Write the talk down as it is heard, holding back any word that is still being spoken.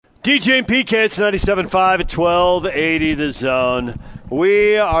DJ and PK, it's 97.5 at 1280 The Zone.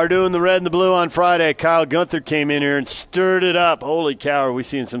 We are doing the red and the blue on Friday. Kyle Gunther came in here and stirred it up. Holy cow, are we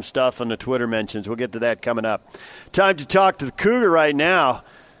seeing some stuff on the Twitter mentions. We'll get to that coming up. Time to talk to the Cougar right now,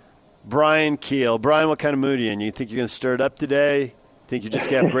 Bryan Kehl. Bryan, what kind of mood are you in? You think you're going to stir it up today? Think you're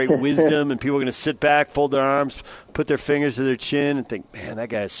just going to have great wisdom and people are going to sit back, fold their arms, put their fingers to their chin and think, man, that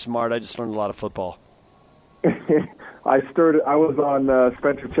guy is smart. I just learned a lot of football. I was on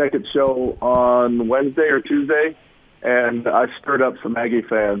Spencer Checkett's show on Wednesday or Tuesday, and I stirred up some Aggie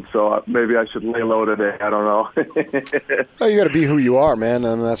fans, so maybe I should lay low today. I don't know. Well, you got to be who you are, man,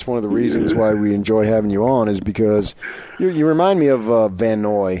 and that's one of the reasons why we enjoy having you on is because you remind me of Van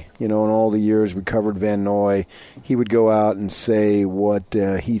Noy. You know, in all the years we covered Van Noy, he would go out and say what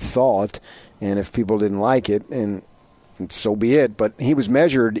he thought, and if people didn't like it, and so be it, but he was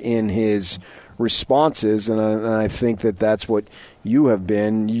measured in his responses, and I think that's what you have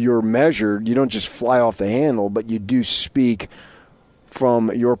been. You're measured. You don't just fly off the handle, but you do speak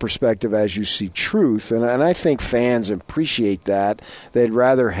from your perspective as you see truth, and I think fans appreciate that. They'd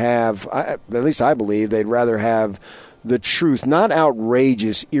rather have, at least I believe, they'd rather have the truth, not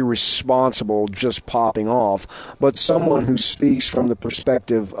outrageous, irresponsible, just popping off, but someone who speaks from the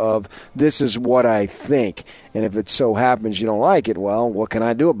perspective of this is what I think. And if it so happens you don't like it, well, what can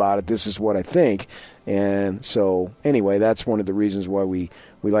I do about it? This is what I think. And so, anyway, that's one of the reasons why we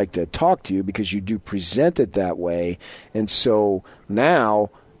like to talk to you, because you do present it that way. And so now,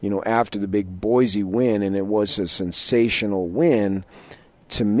 you know, after the big Boise win, and it was a sensational win,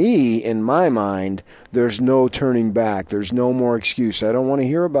 to me, in my mind, there's no turning back. There's no more excuse. I don't want to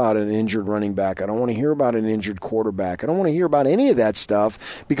hear about an injured running back. I don't want to hear about an injured quarterback. I don't want to hear about any of that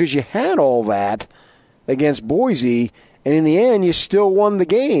stuff, because you had all that against Boise, and in the end, you still won the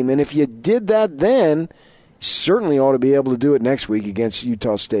game. And if you did that then, you certainly ought to be able to do it next week against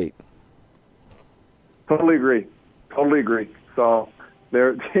Utah State. Totally agree. So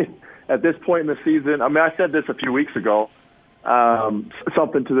there, at this point in the season, I mean, I said this a few weeks ago,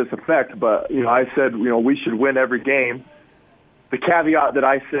 something to this effect, but, you know, I said, you know, we should win every game. The caveat that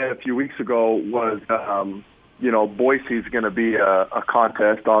I said a few weeks ago was, you know, Boise's going to be a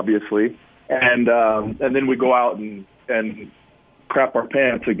contest, obviously, and then we go out and crap our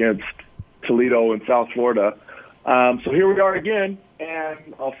pants against Toledo and South Florida. So here we are again,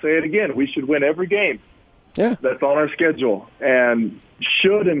 and I'll say it again, we should win every game. Yeah, that's on our schedule, and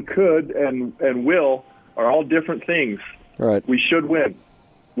should and could and will are all different things. Right. We should win.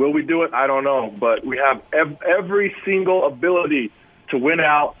 Will we do it? I don't know. But we have every single ability to win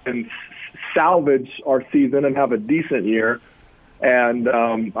out and salvage our season and have a decent year. And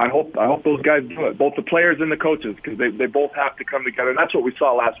I hope those guys do it, both the players and the coaches, because they both have to come together. And that's what we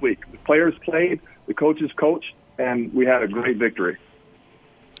saw last week. The players played, the coaches coached, and we had a great victory.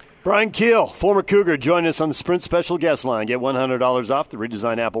 Bryan Kehl, former Cougar, join us on the Sprint Special Guest Line. Get $100 off the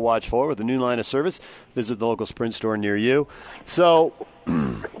redesigned Apple Watch 4 with a new line of service. Visit the local Sprint store near you. So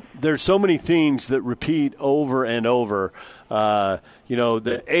there's so many themes that repeat over and over. You know,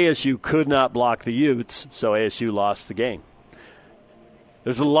 the ASU could not block the Utes, so ASU lost the game.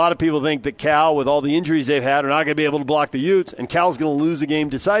 There's a lot of people think that Cal, with all the injuries they've had, are not going to be able to block the Utes, and Cal's going to lose the game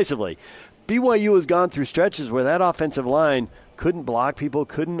decisively. BYU has gone through stretches where that offensive line couldn't block people,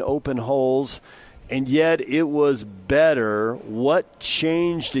 couldn't open holes, and yet it was better. What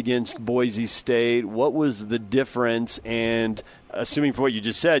changed against Boise State? What was the difference? And assuming for what you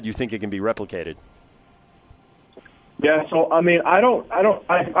just said, you think it can be replicated? Yeah, so, I mean, I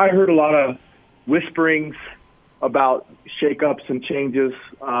heard a lot of whisperings about shakeups and changes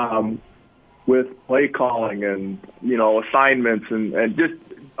with play calling and, you know, assignments and just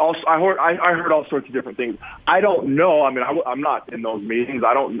also I heard all sorts of different things. I don't know. I mean, I'm not in those meetings.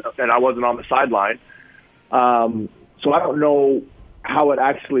 And I wasn't on the sideline. So I don't know how it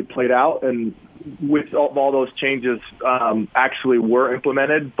actually played out and with all those changes actually were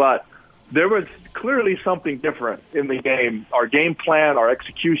implemented. But there was clearly something different in the game. Our game plan, our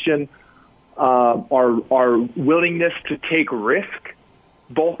execution, our willingness to take risk,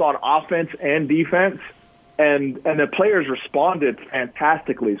 both on offense and defense, and the players responded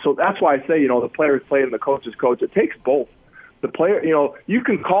fantastically. So that's why I say, you know, the players play and the coaches coach. It takes both. The player, you know, you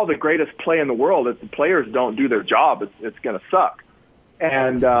can call the greatest play in the world. If the players don't do their job, it's going to suck.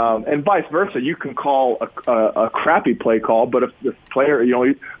 And vice versa. You can call a crappy play call, but if the player, you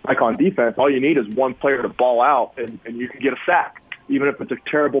know, like on defense, all you need is one player to ball out, and you can get a sack, even if it's a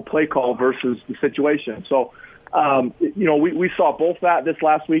terrible play call versus the situation. So, you know, we saw both that this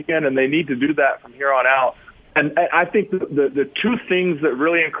last weekend, and they need to do that from here on out. And I think the two things that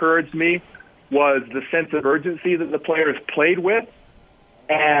really encouraged me was the sense of urgency that the players played with,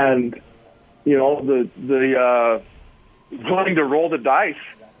 and the willing to roll the dice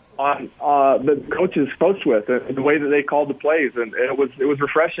on the coaches coached with and the way that they called the plays, and it was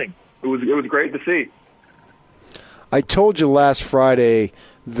refreshing. It was great to see. I told you last Friday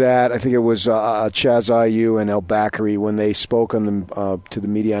that I think it was Chaz Ayu and El Bakary when they spoke on to the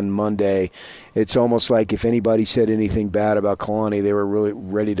media on Monday. It's almost like if anybody said anything bad about Kalani, they were really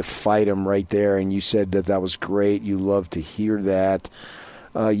ready to fight him right there. And you said that was great. You love to hear that.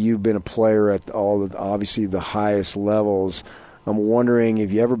 You've been a player at obviously the highest levels. I'm wondering,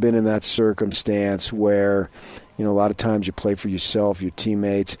 have you ever been in that circumstance where, a lot of times you play for yourself, your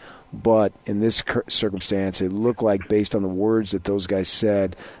teammates, but in this circumstance, it looked like, based on the words that those guys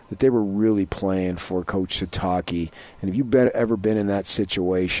said, that they were really playing for Coach Sitake. And have you ever been in that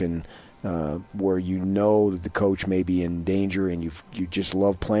situation where you know that the coach may be in danger and you just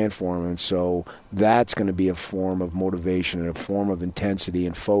love playing for him, and so that's going to be a form of motivation and a form of intensity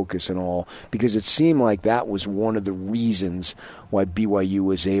and focus and all, because it seemed like that was one of the reasons why BYU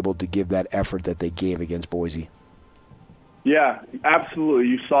was able to give that effort that they gave against Boise. Yeah, absolutely.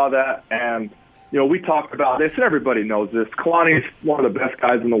 You saw that, and we talked about this, and everybody knows this. Kalani is one of the best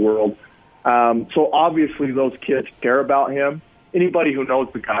guys in the world, so obviously those kids care about him. Anybody who knows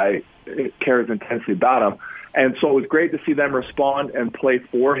the guy cares intensely about him, and so it was great to see them respond and play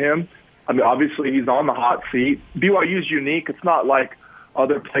for him. I mean, obviously he's on the hot seat. BYU is unique. It's not like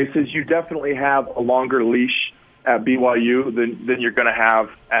other places. You definitely have a longer leash at BYU than you're going to have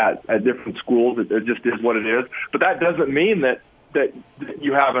at different schools. It just is what it is. But that doesn't mean that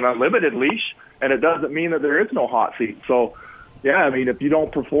you have an unlimited leash, and it doesn't mean that there is no hot seat. So, yeah, I mean, if you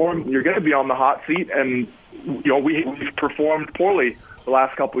don't perform, you're going to be on the hot seat, and we've performed poorly the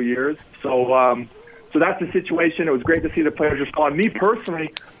last couple of years. So that's the situation. It was great to see the players respond. Me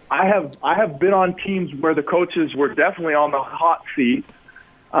personally, I have been on teams where the coaches were definitely on the hot seat.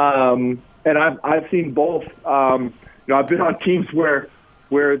 And I've seen both. I've been on teams where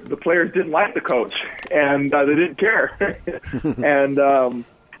the players didn't like the coach and they didn't care, and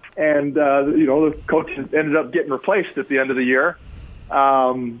the coaches ended up getting replaced at the end of the year.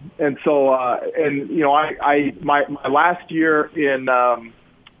 My last year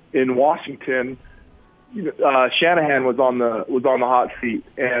in Washington, Shanahan was on the hot seat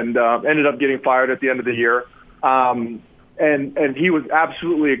and ended up getting fired at the end of the year. And he was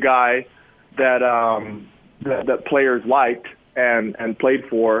absolutely a guy that players liked and played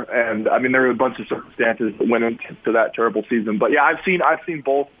for. And I mean, there were a bunch of circumstances that went into that terrible season. But yeah, I've seen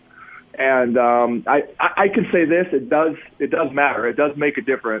both. And I can say this: it does matter. It does make a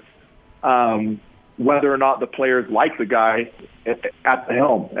difference whether or not the players like the guy at the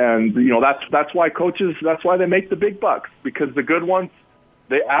helm. And that's why coaches. That's why they make the big bucks, because the good ones,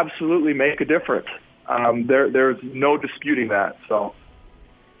 they absolutely make a difference. There's no disputing that. So.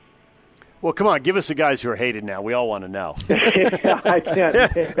 Well, come on, give us the guys who are hated now. We all want to know. I can't.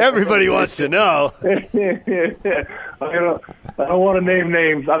 Everybody wants to know. I don't want to name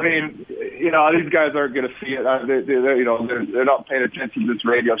names. I mean, these guys aren't going to see it. They're not paying attention to this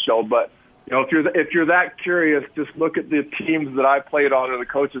radio show. But if you're that curious, just look at the teams that I played on and the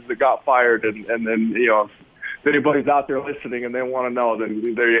coaches that got fired, and then if anybody's out there listening and they want to know,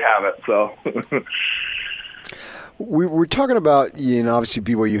 then there you have it. So. We're talking about, obviously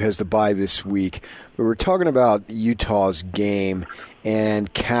BYU has the bye this week, but we're talking about Utah's game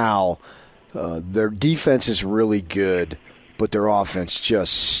and Cal. Their defense is really good, but their offense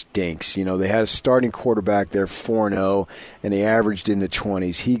just stinks. They had a starting quarterback there, 4-0, and they averaged in the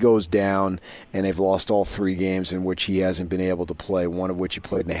 20s. He goes down, and they've lost all 3 games in which he hasn't been able to play, one of which he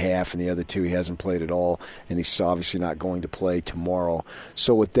played in a half, and the other 2 he hasn't played at all, and he's obviously not going to play tomorrow.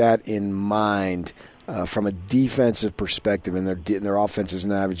 So with that in mind, from a defensive perspective, and their offense is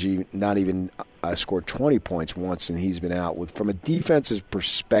not even scored 20 points once, and he's been out. From a defensive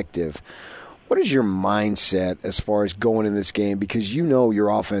perspective, what is your mindset as far as going in this game? Because your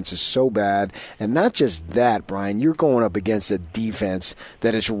offense is so bad, and not just that, Bryan, you're going up against a defense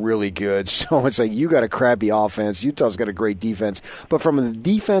that is really good. So it's like you got a crappy offense. Utah's got a great defense. But from the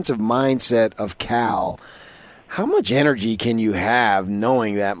defensive mindset of Cal, how much energy can you have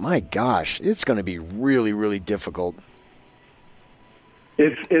knowing that, my gosh, it's going to be really, really difficult?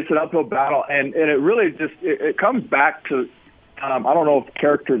 It's an uphill battle, and it really just it comes back to I don't know if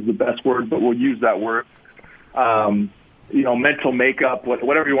character is the best word, but we'll use that word. Mental makeup,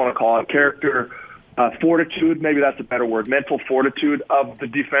 whatever you want to call it, character, fortitude, maybe that's a better word, mental fortitude of the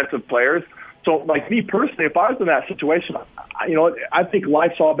defensive players. So, like me personally, if I was in that situation, I think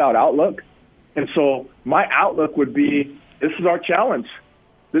life's all about outlook. And so my outlook would be, this is our challenge.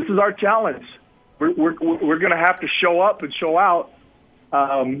 This is our challenge. We're going to have to show up and show out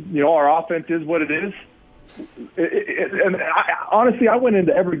Our offense is what it is. Honestly, I went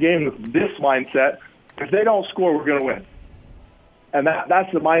into every game with this mindset. If they don't score, we're going to win. And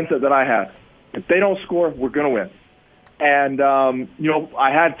that's the mindset that I have. If they don't score, we're going to win. And,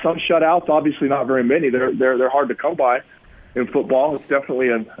 I had some shutouts, obviously not very many. They're hard to come by in football. It's definitely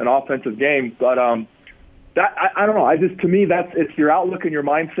an offensive game. But I don't know. To me, it's your outlook and your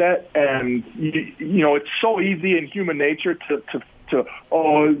mindset. And, it's so easy in human nature to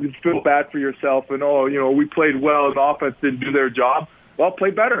feel bad for yourself and, we played well and the offense didn't do their job. Well,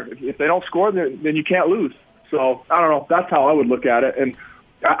 play better. If they don't score, then you can't lose. So, I don't know. That's how I would look at it. And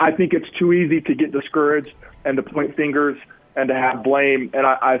I think it's too easy to get discouraged and to point fingers and to have blame. And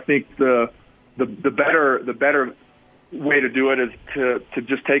I think the better way to do it is to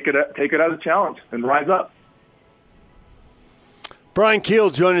just take it as a challenge and rise up. Bryan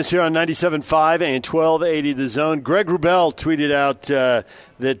Kehl joining us here on 97.5 and 1280 The Zone. Greg Wrubell tweeted out that,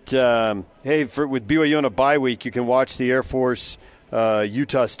 with BYU on a bye week, you can watch the Air Force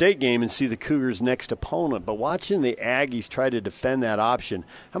Utah State game and see the Cougars' next opponent. But watching the Aggies try to defend that option,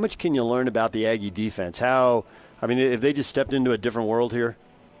 how much can you learn about the Aggie defense? Have they just stepped into a different world here?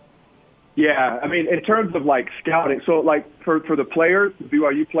 Yeah, in terms of, scouting, so, for the players, the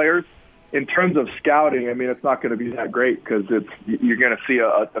BYU players, in terms of scouting, it's not going to be that great because you're going to see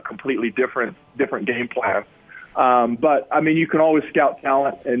a completely different game plan. But you can always scout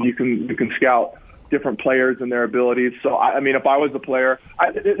talent, and you can scout different players and their abilities. So if I was a player,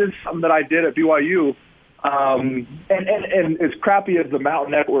 it's something that I did at BYU. And as crappy as the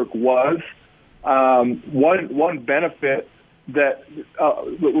Mountain Network was, one benefit that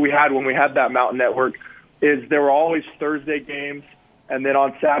we had when we had that Mountain Network is there were always Thursday games. And then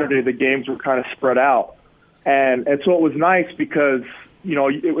on Saturday, the games were kind of spread out. And so it was nice because,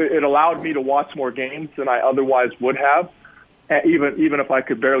 it allowed me to watch more games than I otherwise would have, even if I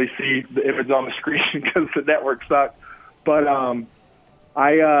could barely see the image on the screen because the network sucked. But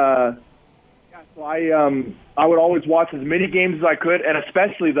I would always watch as many games as I could, and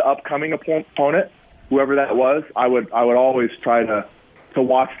especially the upcoming opponent, whoever that was. I would always try to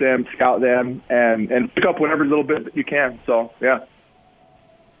watch them, scout them, and pick up whatever little bit that you can. So, yeah.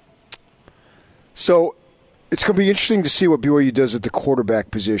 So it's going to be interesting to see what BYU does at the quarterback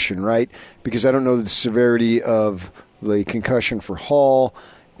position, right? Because I don't know the severity of the concussion for Hall,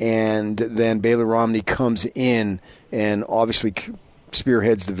 and then Baylor Romney comes in and obviously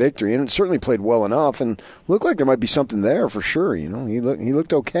spearheads the victory, and it certainly played well enough and looked like there might be something there for sure. He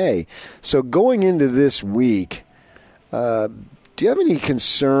looked okay. So going into this week, do you have any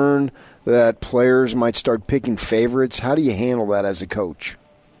concern that players might start picking favorites? How do you handle that as a coach?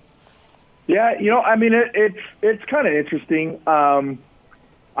 Yeah, it's kind of interesting.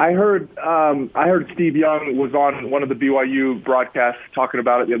 I heard Steve Young was on one of the BYU broadcasts talking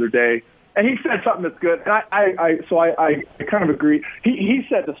about it the other day, and he said something that's good. And I kind of agree. He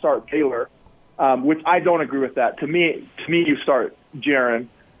said to start Baylor, which I don't agree with that. To me, you start Jaron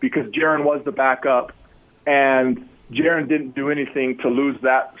because Jaron was the backup, and Jaron didn't do anything to lose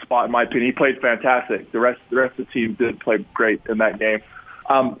that spot. In my opinion, he played fantastic. The rest of the team did play great in that game.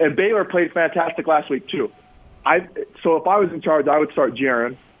 And Baylor played fantastic last week, too. So if I was in charge, I would start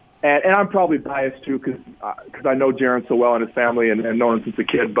Jaron. And I'm probably biased, too, because I know Jaron so well and his family and known him since a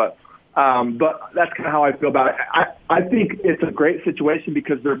kid. But that's kind of how I feel about it. I think it's a great situation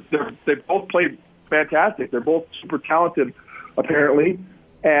because they both played fantastic. They're both super talented, apparently.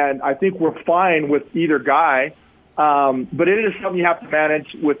 And I think we're fine with either guy. But it is something you have to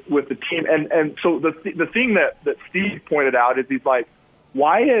manage with the team. And so the thing that Steve pointed out is he's like,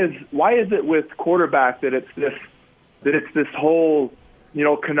 why is it with quarterback that it's this whole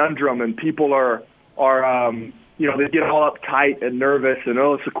conundrum and people are they get all uptight and nervous and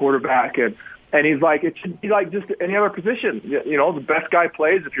it's a quarterback and he's like it should be like just any other position. The best guy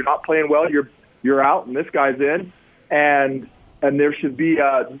plays. If you're not playing well, you're out and this guy's in and there should be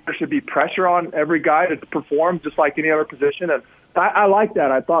pressure on every guy to perform just like any other position. And I like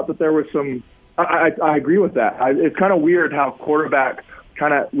that. I thought that there was some. I agree with that. It's kind of weird how quarterback.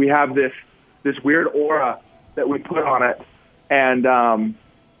 We have this weird aura that we put on it, and I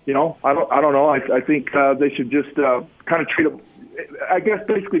don't know. I think they should just kind of treat it. I guess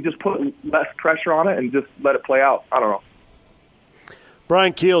basically just put less pressure on it and just let it play out. I don't know.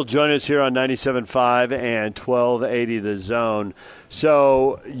 Bryan Kehl joined us here on 97.5 and 1280 The Zone.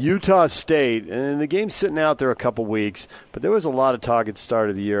 So Utah State, and the game's sitting out there a couple weeks, but there was a lot of talk at the start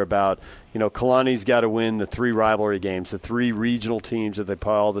of the year about, Kalani's got to win the 3 rivalry games, the 3 regional teams that they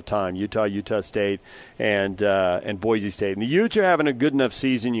play all the time, Utah State, and Boise State. And the Utes are having a good enough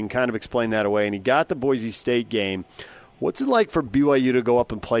season, you can kind of explain that away, and he got the Boise State game. What's it like for BYU to go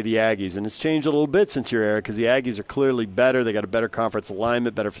up and play the Aggies? And it's changed a little bit since your era because the Aggies are clearly better. They got a better conference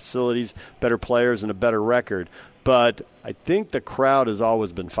alignment, better facilities, better players, and a better record. But I think the crowd has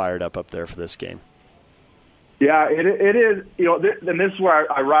always been fired up there for this game. Yeah, it is. And this is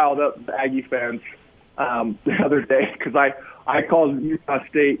where I riled up the Aggie fans the other day because I called Utah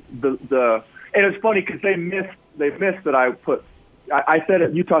State the and it's funny because they missed that I said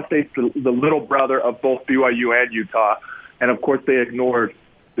that Utah State's the little brother of both BYU and Utah, and of course they ignored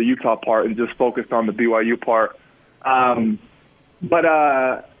the Utah part and just focused on the BYU part. But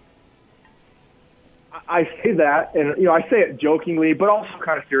I say that, and I say it jokingly, but also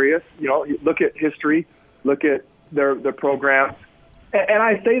kind of serious. You look at history, look at their programs, and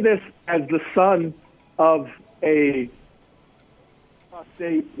I say this as the son of a Utah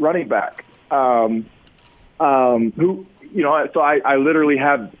State running back who. So I literally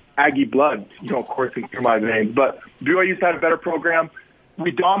have Aggie blood, coursing through my veins. But BYU's had a better program.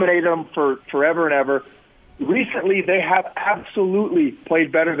 We dominated them for forever and ever. Recently, they have absolutely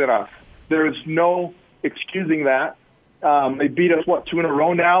played better than us. There is no excusing that. They beat us, 2 in a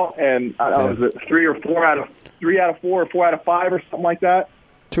row now? And was it 3 or 4 out of 4 or 4 out of 5 or something like that?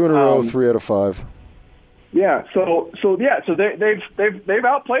 2 in a row, 3 out of 5. Yeah. So they've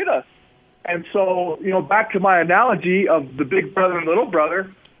outplayed us. And so, back to my analogy of the big brother and little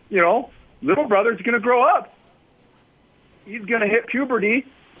brother, little brother's going to grow up. He's going to hit puberty,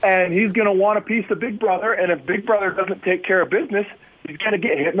 and he's going to want a piece of big brother. And if big brother doesn't take care of business, he's going to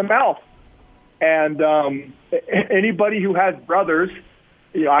get hit in the mouth. And anybody who has brothers,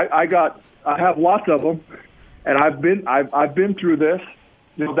 I have lots of them, and I've been through this.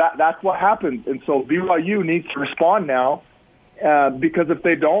 That's what happens. And so BYU needs to respond now, because if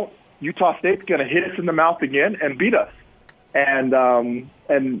they don't, Utah State's going to hit us in the mouth again and beat us, and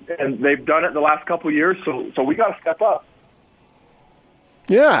they've done it the last couple of years. So we got to step up.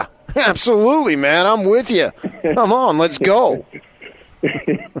 Yeah, absolutely, man. I'm with you. Come on, let's go.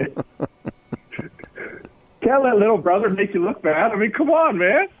 Can't let little brother make you look bad. I mean, come on,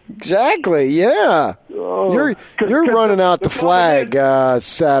 man. Exactly. Yeah. Oh, you're running out the flag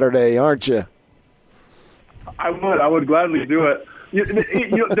Saturday, aren't you? I would gladly do it.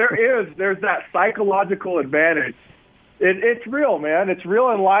 There's that psychological advantage. It's real, man. It's real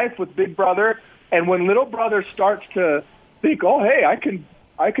in life with big brother. And when little brother starts to think, oh, hey, I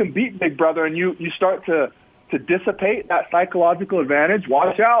can beat big brother, and you start to dissipate that psychological advantage,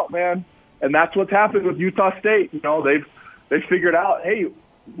 watch out, man. And that's what's happened with Utah State. They've figured out, hey,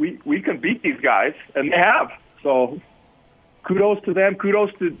 we can beat these guys, and they have. So kudos to them.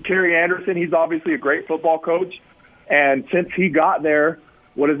 Kudos to Terry Anderson. He's obviously a great football coach. And since he got there,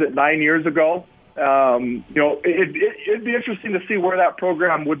 9 years ago, it'd be interesting to see where that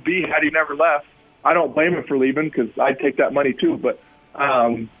program would be had he never left. I don't blame him for leaving because I'd take that money too. But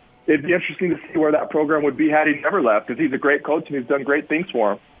it'd be interesting to see where that program would be had he never left because he's a great coach and he's done great things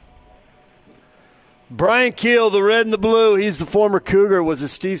for him. Bryan Kehl, the red and the blue. He's the former Cougar. Was it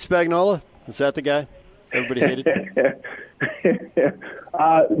Steve Spagnuolo? Is that the guy everybody hated?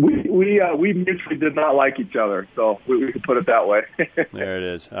 We mutually did not like each other, so we can put it that way. There it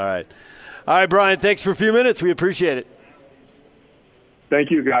is. All right, Bryan, thanks for a few minutes. We appreciate it.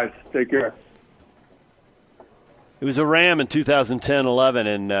 Thank you, guys. Take care. It was a Ram in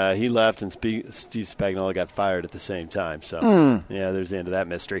 2010-11, and he left, and Steve Spagnuolo got fired at the same time. So, yeah, there's the end of that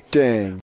mystery. Dang.